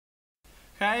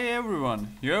Hi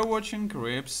everyone, you're watching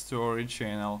Cryp Story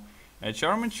channel, a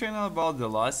charming channel about the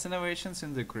latest innovations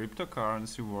in the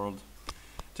cryptocurrency world.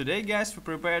 Today guys, we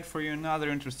prepared for you another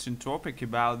interesting topic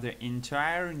about the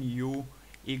entire new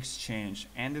exchange,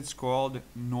 and it's called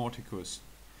Nauticus.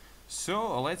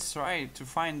 So let's try to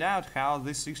find out how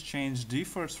this exchange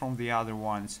differs from the other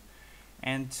ones,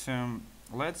 and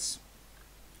let's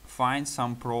find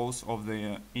some pros of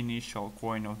the initial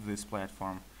coin of this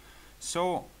platform.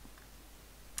 So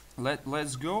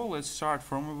let's start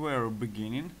from the very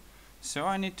beginning. So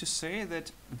I need to say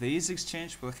that this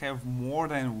exchange will have more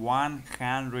than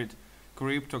 100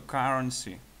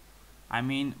 cryptocurrency. I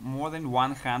mean more than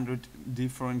 100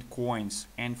 different coins,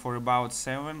 and for about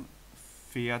 7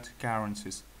 fiat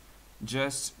currencies.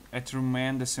 Just a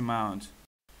tremendous amount.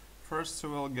 First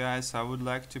of all guys, I would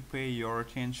like to pay your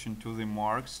attention to the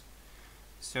marks.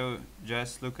 So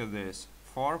just look at this.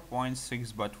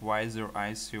 4.6 Budweiser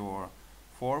ICO,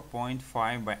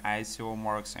 4.5 by ICO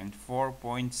marks, and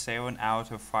 4.7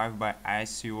 out of 5 by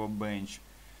ICO bench,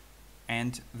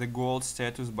 and the gold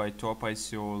status by top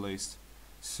ICO list.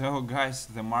 So guys,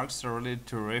 the marks are really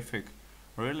terrific,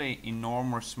 really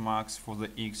enormous marks for the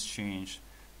exchange.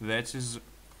 That is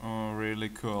really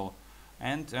cool.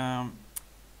 And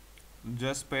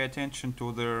just pay attention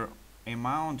to the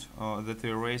amount that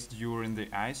they raised during the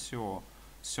ICO.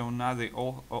 So now they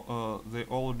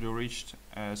already reached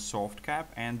a soft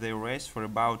cap, and they raised for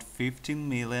about 15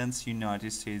 million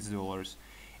United States dollars,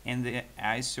 and the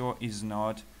ICO is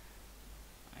not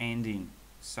ending.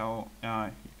 So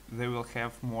they will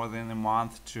have more than a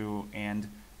month to end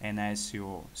an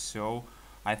ICO. So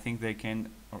I think they can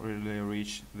really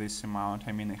reach this amount,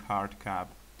 I mean a hard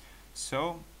cap.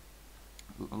 So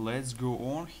let's go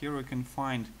on. Here we can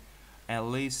find a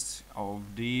list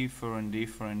of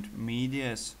different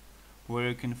medias where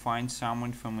you can find some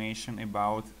information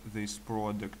about this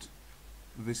product,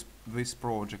 this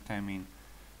project. I mean,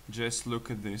 just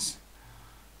look at this.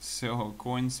 So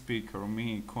Coin Speaker,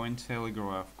 me, Coin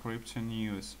Telegraph, Crypto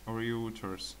News,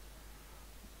 Reuters,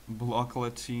 Block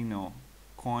Latino,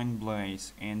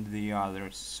 Coinbase, and the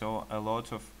others. So a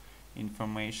lot of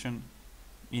information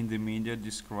in the media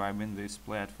describing this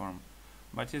platform.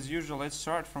 But as usual, let's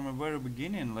start from the very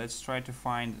beginning. Let's try to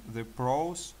find the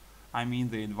pros, I mean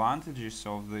the advantages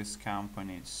of this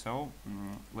company. So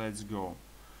let's go.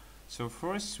 So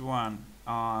first one,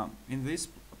 in this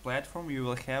platform you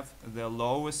will have the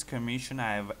lowest commission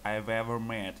I've ever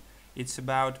met. It's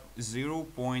about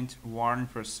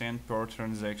 0.1% per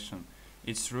transaction.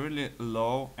 It's really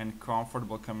low and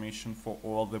comfortable commission for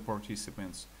all the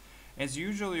participants. As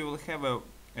usual, you will have a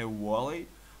wallet,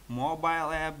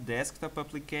 mobile app, desktop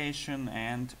application,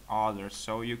 and others.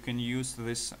 So you can use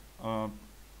this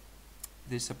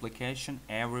application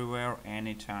everywhere,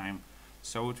 anytime.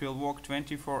 So it will work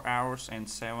 24 hours and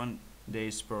 7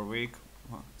 days per week.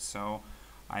 So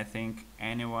I think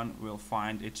anyone will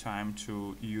find a time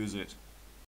to use it.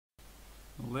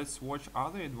 Let's watch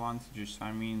other advantages,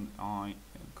 I mean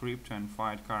crypto and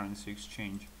fiat currency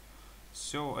exchange.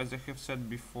 So as I have said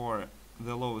before,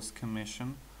 the lowest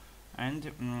commission,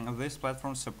 and this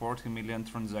platform supports 1 million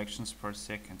transactions per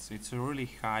second. It's a really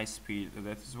high speed.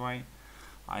 That is why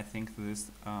I think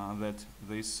that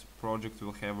this project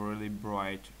will have a really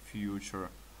bright future.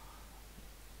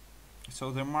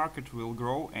 So the market will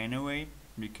grow anyway,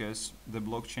 because the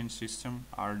blockchain systems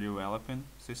are developing.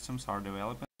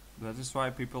 That is why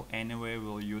people anyway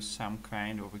will use some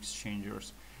kind of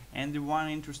exchangers. And the one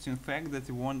interesting fact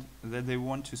that they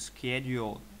want to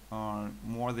schedule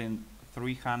more than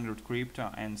 300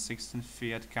 crypto and 16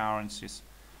 fiat currencies.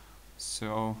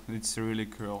 So it's really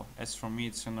cool. As for me,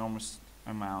 it's an enormous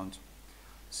amount.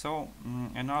 So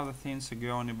another thing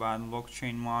going about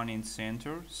blockchain money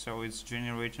center. So it's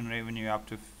generating revenue up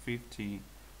to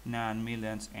 59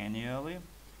 million annually,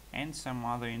 and some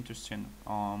other interesting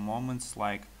moments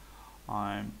like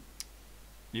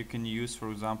you can use,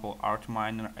 for example,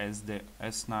 Artminer as the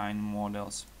S9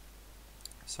 models.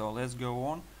 So let's go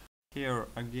on. Here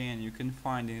again you can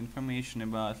find information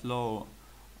about low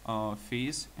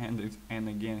fees, and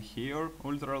again here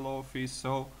ultra low fees.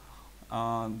 So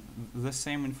the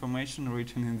same information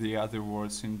written in the other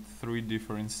words in 3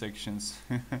 different sections.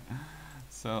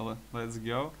 So let's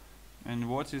go. And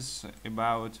what is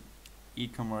about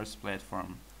e-commerce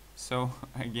platform? So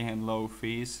again, low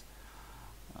fees,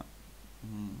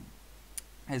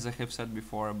 as I have said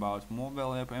before, about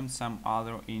mobile app and some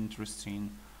other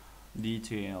interesting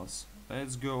details.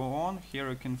 Let's go on. Here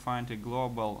you can find a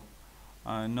global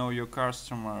know your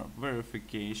customer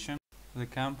verification. The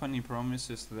company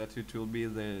promises that it will be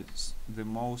the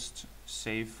most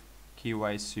safe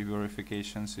KYC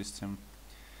verification system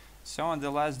So on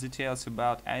the last details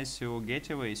about ICO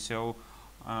gateway. So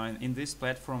in this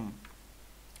platform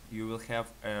you will have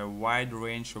a wide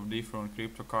range of different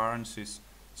cryptocurrencies,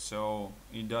 so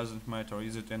it doesn't matter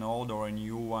is it an old or a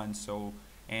new one, so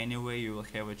anyway you will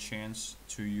have a chance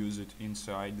to use it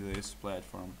inside this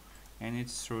platform, and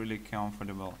it's really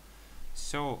comfortable.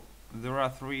 So there are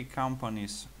three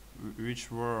companies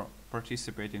which were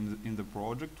participating in the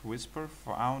project: Whisper,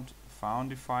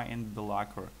 Foundify and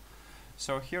Blocker.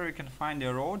 So here you can find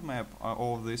a roadmap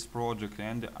of this project,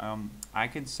 and I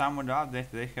can sum it up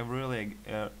that they have really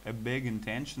a big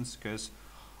intentions, because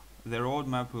the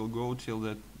roadmap will go till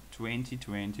the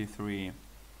 2023.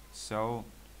 So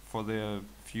for the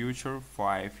future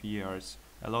 5 years,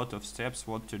 a lot of steps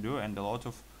what to do and a lot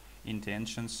of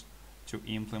intentions to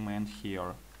implement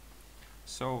here.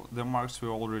 So the marks we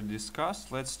already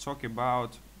discussed. Let's talk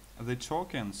about the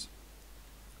tokens.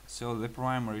 So the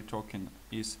primary token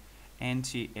is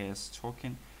NTS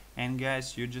token, and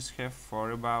guys, you just have for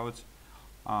about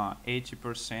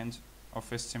 80%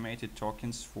 of estimated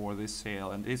tokens for this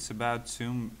sale, and it's about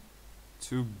 2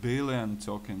 billion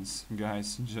tokens,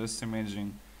 guys. Just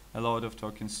imagine, a lot of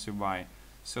tokens to buy.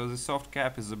 So the soft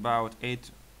cap is about $8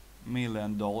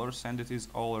 million, and it is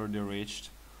already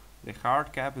reached. The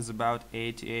hard cap is about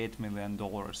 $88 million,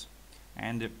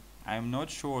 and I'm not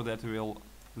sure that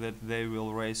they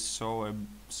will raise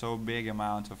so big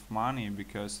amount of money,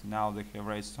 because now they have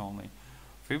raised only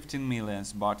 15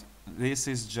 millions, but this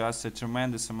is just a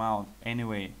tremendous amount.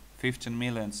 Anyway, 15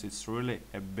 millions, it's really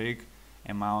a big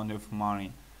amount of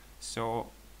money, so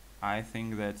I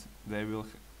think that they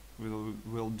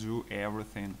will do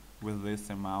everything with this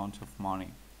amount of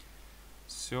money.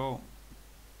 So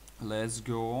let's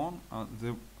go on.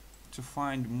 To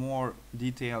find more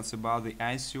details about the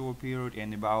ICO period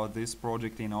and about this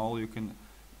project in all, you can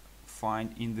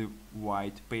find in the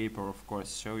white paper, of course,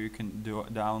 so you can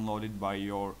download it by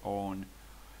your own.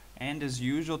 And as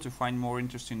usual, to find more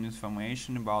interesting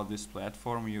information about this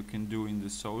platform, you can do in the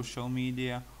social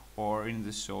media or in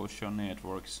the social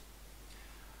networks.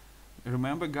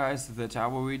 Remember, guys, that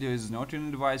our video is not an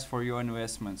advice for your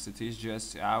investments, it is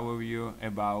just our view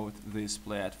about this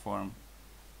platform.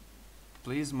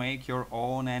 Please make your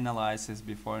own analysis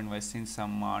before investing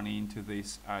some money into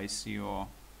this ICO.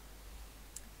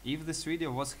 If this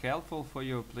video was helpful for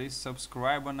you, please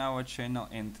subscribe on our channel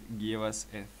and give us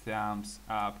a thumbs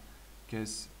up,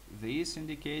 because these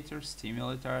indicators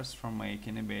stimulate us from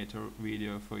making a better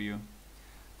video for you.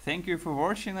 Thank you for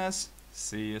watching us.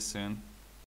 See you soon.